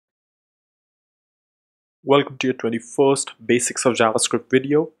Welcome to your 21st Basics of JavaScript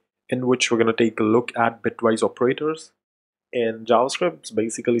video, in which we're going to take a look at bitwise operators. In JavaScript, it's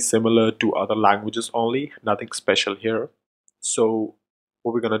basically similar to other languages only, nothing special here. So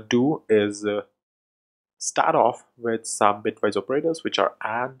what we're going to do is start off with some bitwise operators, which are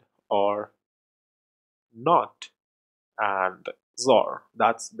AND, or NOT, and XOR.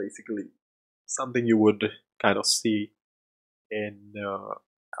 That's basically something you would kind of see in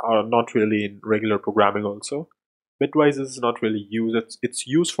or not really in regular programming also. Bitwise is not really used, it's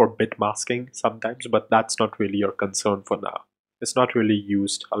used for bit masking sometimes, but that's not really your concern for now. It's not really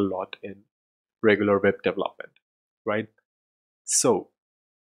used a lot in regular web development, right? So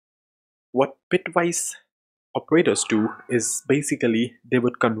what bitwise operators do is basically they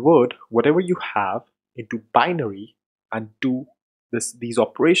would convert whatever you have into binary and do these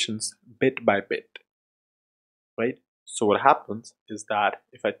operations bit by bit, right? So what happens is that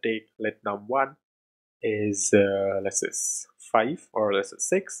if I take let num1 is let's say 5 or let's say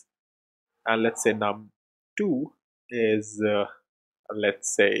 6, and let's say num2 is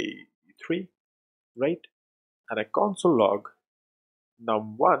let's say 3, right? And I console log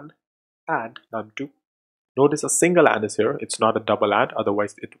num1 and num2. Notice a single and is here, it's not a double and,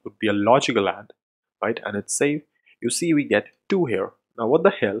 otherwise it would be a logical and, right? And it's save. You see we get 2 here. Now what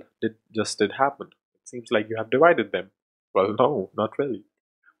the hell did happen? It seems like you have divided them. Well, no, not really.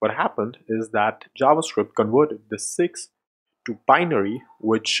 What happened is that JavaScript converted the 6 to binary,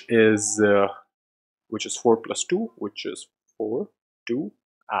 which is 4 plus 2, which is 4, 2,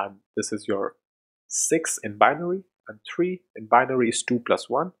 and this is your 6 in binary, and 3 in binary is 2 plus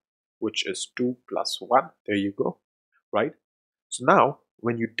 1, which is 2 plus 1. There you go, right? So now,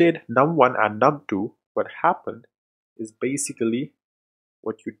 when you did num1 and num2, what happened is basically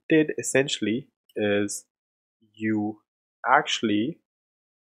what you did essentially is you actually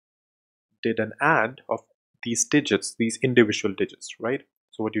did an AND of these digits, these individual digits, right?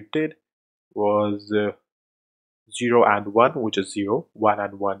 So what you did was 0 and 1, which is 0, 1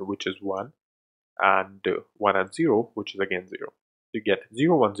 and 1, which is 1, and 1 and 0, which is again 0. You get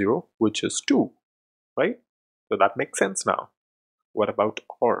 0, 1, 0, which is 2, right? So that makes sense now. What about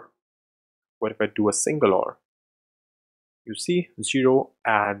OR? What if I do a single OR? You see 0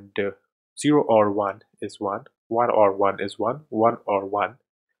 and 0 or 1 is 1, 1 or 1 is 1, 1 or 1,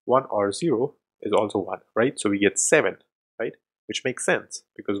 1 or 0 is also 1, right? So we get 7, right? Which makes sense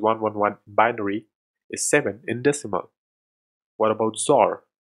because 111 binary is 7 in decimal. What about XOR?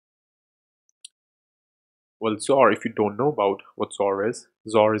 Well, XOR, if you don't know about what XOR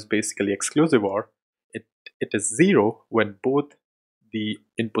is basically exclusive OR. It is 0 when both the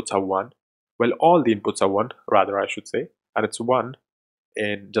inputs are 1. Well, all the inputs are 1, rather I should say, and it's 1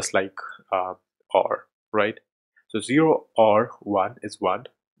 in just like OR, right? So 0 or 1 is 1,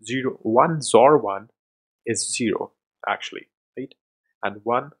 0, 1 XOR 1 is 0 actually, right? And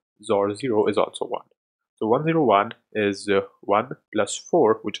 1 XOR 0 is also 1. So 101 is 1 plus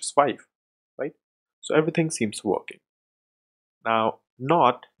 4, which is 5, right? So everything seems working. Now,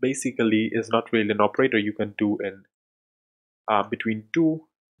 NOT basically is not really an operator you can do in between two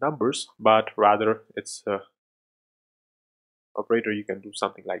numbers, but rather it's a operator you can do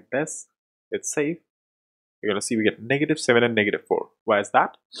something like this. It's safe. You're gonna see we get -7 and -4. Why is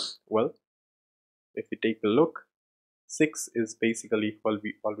that? Well, if you take a look, 6 is basically, well,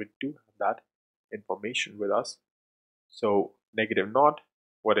 we already do have that information with us. So -0,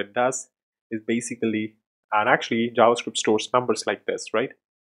 what it does is basically, and actually JavaScript stores numbers like this, right?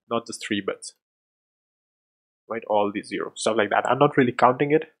 Not just 3 bits, right? All these 0, stuff like that. I'm not really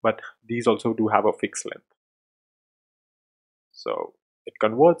counting it, but these also do have a fixed length. So it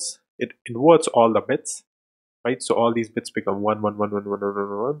inverts all the bits, right? So all these bits become 1, 1, 1, 1, 1, 1,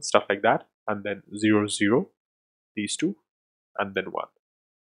 1, 1, stuff like that, and then 0, 0, these two, and then 1,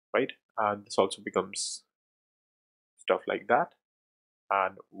 right? And this also becomes stuff like that,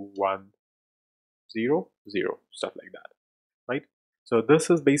 and 1, 0, 0, stuff like that, right? So this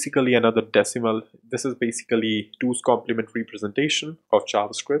is basically another decimal. This is basically 2's complement representation of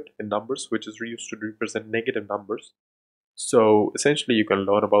JavaScript in numbers, which is used to represent negative numbers. So essentially you can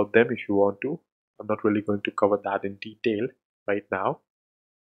learn about them if you want to. I'm not really going to cover that in detail right now,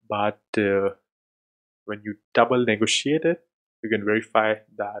 but when you double negotiate it, you can verify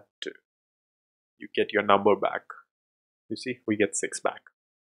that you get your number back. You see, we get 6 back.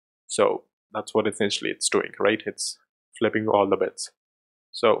 So that's what essentially it's doing, right? It's flipping all the bits.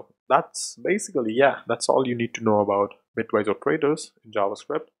 So that's basically, yeah, that's all you need to know about bitwise operators in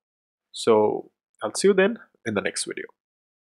JavaScript. So I'll see you then in the next video.